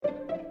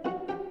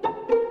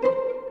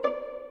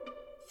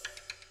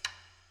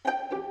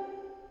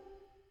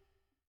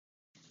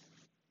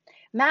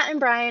Matt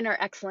and Brian are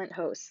excellent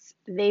hosts.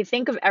 They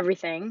think of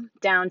everything,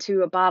 down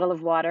to a bottle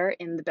of water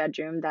in the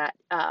bedroom that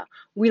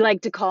we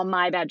like to call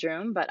my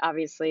bedroom, but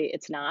obviously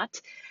it's not.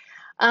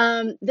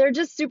 They're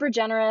just super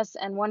generous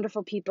and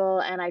wonderful people,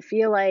 and I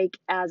feel like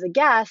as a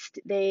guest,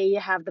 they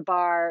have the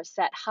bar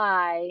set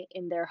high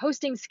in their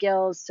hosting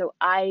skills. So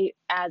I,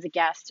 as a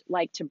guest,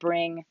 like to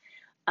bring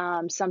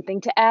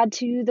something to add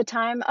to the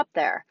time up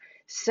there.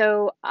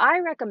 So I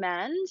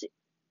recommend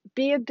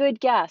be a good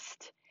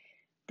guest.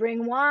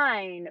 Bring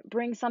wine,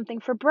 bring something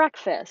for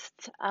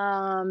breakfast.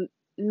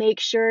 Make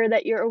sure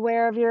that you're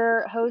aware of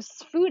your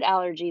host's food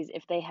allergies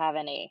if they have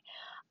any.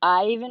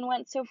 I even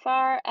went so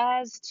far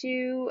as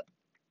to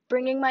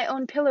bringing my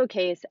own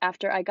pillowcase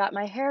after I got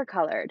my hair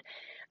colored.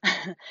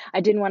 I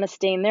didn't want to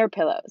stain their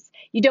pillows.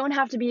 You don't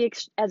have to be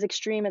as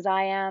extreme as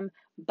I am,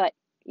 but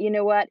you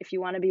know what? If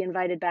you want to be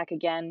invited back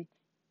again,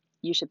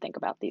 you should think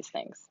about these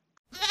things.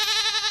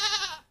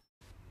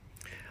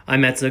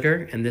 I'm Matt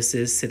Zucker, and this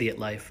is City at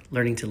Life,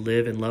 learning to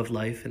live and love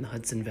life in the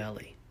Hudson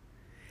Valley.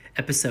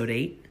 Episode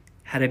 8,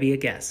 How to Be a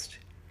Guest.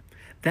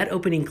 That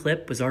opening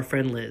clip was our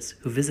friend Liz,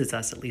 who visits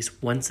us at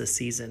least once a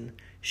season.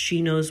 She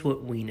knows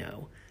what we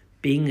know.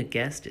 Being a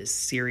guest is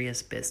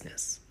serious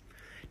business.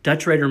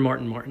 Dutch writer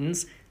Martin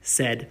Martins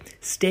said,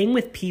 "Staying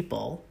with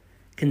people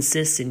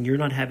consists in you're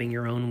not having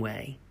your own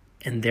way,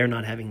 and they're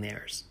not having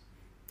theirs."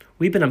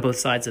 We've been on both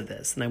sides of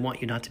this, and I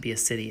want you not to be a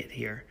cityite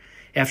here.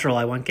 After all,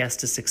 I want guests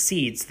to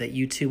succeed so that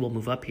you too will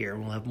move up here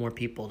and we'll have more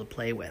people to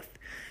play with.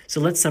 So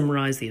let's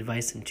summarize the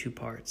advice in 2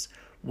 parts: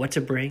 what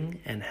to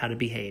bring and how to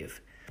behave.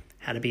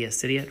 How to be a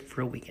cityite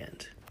for a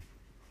weekend.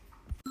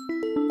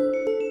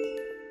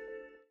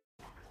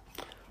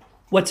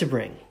 What to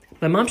bring.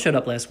 My mom showed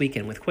up last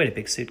weekend with quite a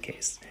big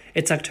suitcase.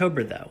 It's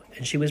October though,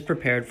 and she was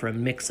prepared for a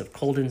mix of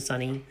cold and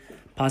sunny,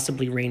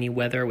 possibly rainy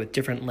weather with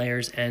different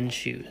layers and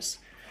shoes.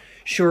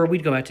 Sure,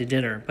 we'd go out to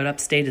dinner, but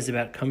upstate is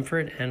about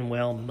comfort and,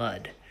 well,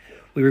 mud.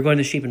 We were going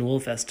to the Sheep and Wool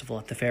Festival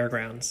at the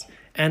fairgrounds,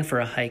 and for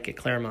a hike at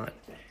Claremont.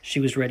 She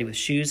was ready with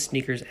shoes,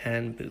 sneakers,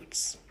 and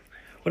boots.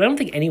 What I don't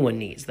think anyone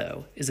needs,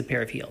 though, is a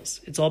pair of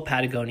heels. It's all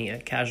Patagonia,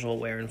 casual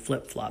wear, and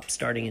flip-flops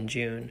starting in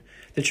June.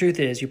 The truth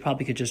is, you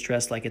probably could just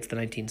dress like it's the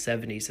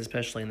 1970s,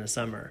 especially in the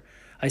summer.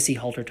 I see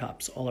halter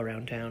tops all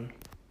around town.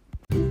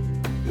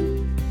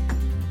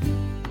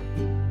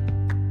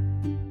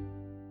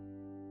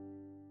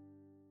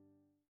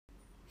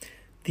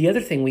 The other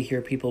thing we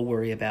hear people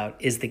worry about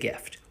is the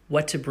gift.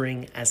 What to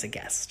bring as a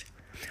guest.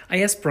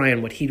 I asked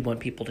Brian what he'd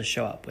want people to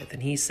show up with,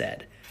 and he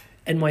said,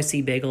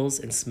 NYC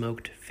bagels and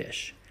smoked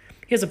fish.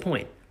 He has a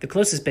point. The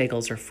closest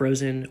bagels are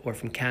frozen or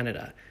from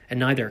Canada, and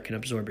neither can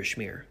absorb a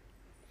schmear.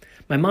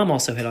 My mom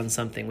also hit on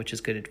something which is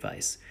good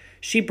advice.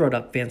 She brought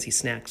up fancy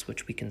snacks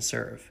which we can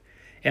serve.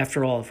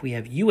 After all, if we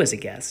have you as a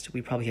guest,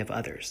 we probably have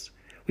others.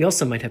 We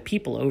also might have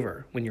people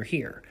over when you're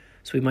here,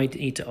 so we might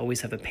need to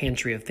always have a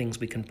pantry of things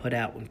we can put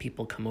out when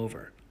people come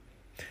over.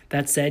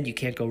 That said, you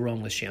can't go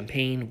wrong with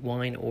champagne,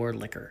 wine, or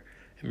liquor.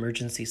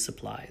 Emergency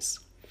supplies.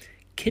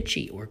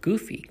 Kitschy or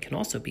goofy can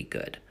also be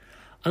good.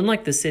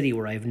 Unlike the city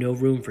where I have no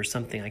room for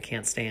something I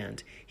can't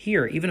stand,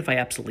 here, even if I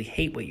absolutely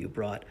hate what you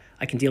brought,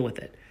 I can deal with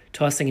it,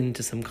 tossing it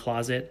into some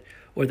closet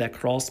or that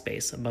crawl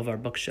space above our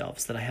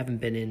bookshelves that I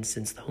haven't been in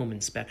since the home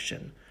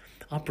inspection.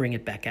 I'll bring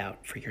it back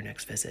out for your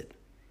next visit.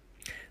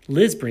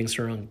 Liz brings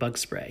her own bug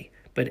spray,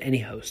 but any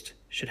host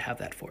should have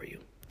that for you.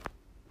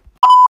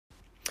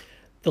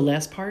 The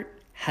last part,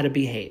 how to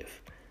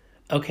behave.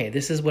 Okay,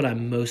 this is what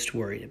I'm most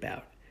worried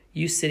about.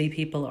 You city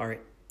people are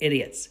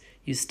idiots.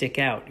 You stick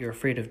out, you're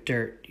afraid of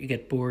dirt, you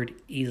get bored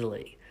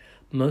easily.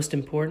 Most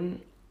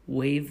important,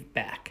 wave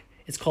back.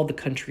 It's called the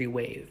country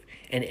wave.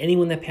 And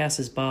anyone that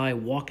passes by,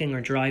 walking or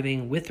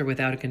driving, with or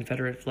without a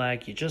Confederate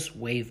flag, you just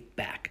wave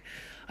back.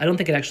 I don't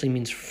think it actually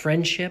means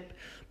friendship,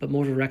 but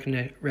more of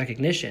a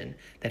recognition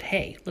that,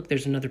 hey, look,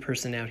 there's another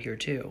person out here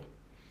too.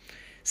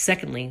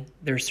 Secondly,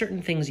 there are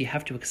certain things you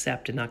have to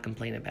accept and not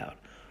complain about.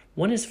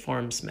 One is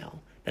farm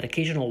smell, that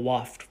occasional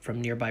waft from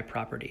nearby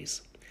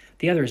properties.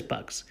 The other is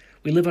bugs.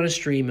 We live on a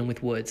stream and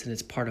with woods, and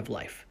it's part of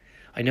life.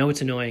 I know it's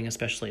annoying,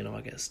 especially in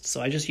August,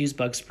 so I just use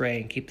bug spray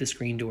and keep the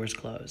screen doors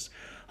closed.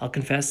 I'll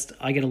confess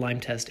I get a Lyme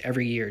test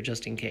every year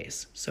just in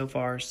case. So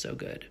far, so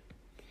good.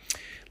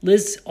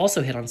 Liz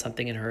also hit on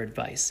something in her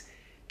advice.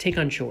 Take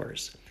on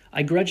chores.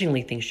 I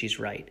grudgingly think she's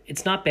right.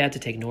 It's not bad to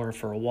take Nora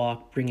for a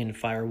walk, bring in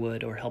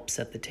firewood, or help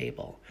set the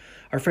table.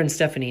 Our friend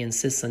Stephanie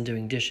insists on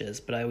doing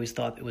dishes, but I always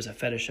thought it was a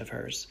fetish of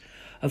hers.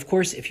 Of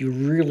course, if you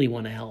really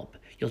want to help,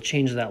 you'll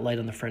change that light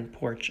on the front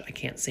porch I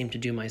can't seem to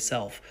do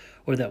myself,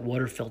 or that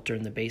water filter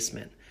in the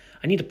basement.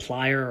 I need a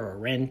plier or a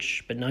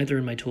wrench, but neither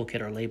in my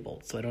toolkit are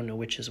labeled, so I don't know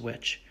which is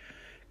which.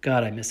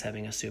 God, I miss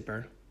having a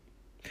super.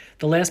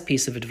 The last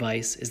piece of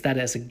advice is that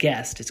as a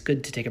guest, it's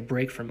good to take a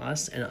break from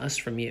us and us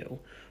from you.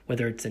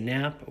 Whether it's a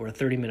nap or a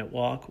 30-minute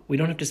walk, we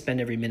don't have to spend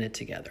every minute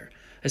together.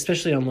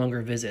 Especially on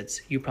longer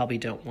visits, you probably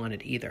don't want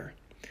it either.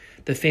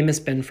 The famous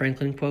Ben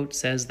Franklin quote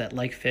says that,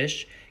 like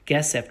fish,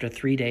 guests after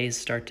 3 days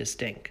start to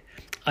stink.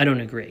 I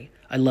don't agree.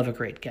 I love a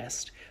great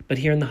guest. But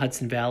here in the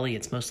Hudson Valley,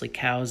 it's mostly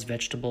cows,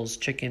 vegetables,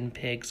 chicken,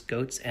 pigs,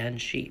 goats, and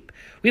sheep.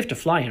 We have to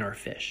fly in our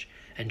fish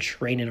and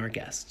train in our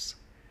guests.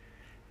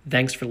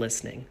 Thanks for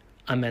listening.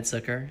 I'm Matt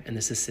Zucker, and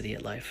this is City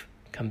at Life.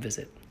 Come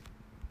visit.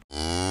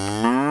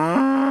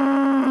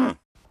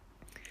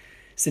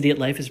 City at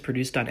Life is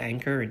produced on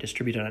Anchor and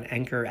distributed on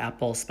Anchor,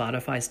 Apple,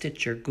 Spotify,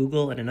 Stitcher,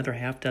 Google, and another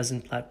half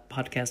dozen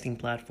podcasting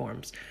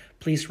platforms.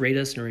 Please rate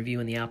us and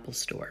review in the Apple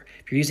Store.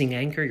 If you're using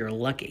Anchor, you're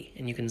lucky,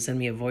 and you can send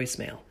me a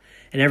voicemail.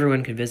 And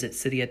everyone can visit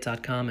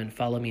cityat.com and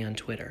follow me on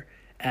Twitter,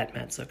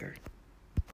 @Matt Zucker.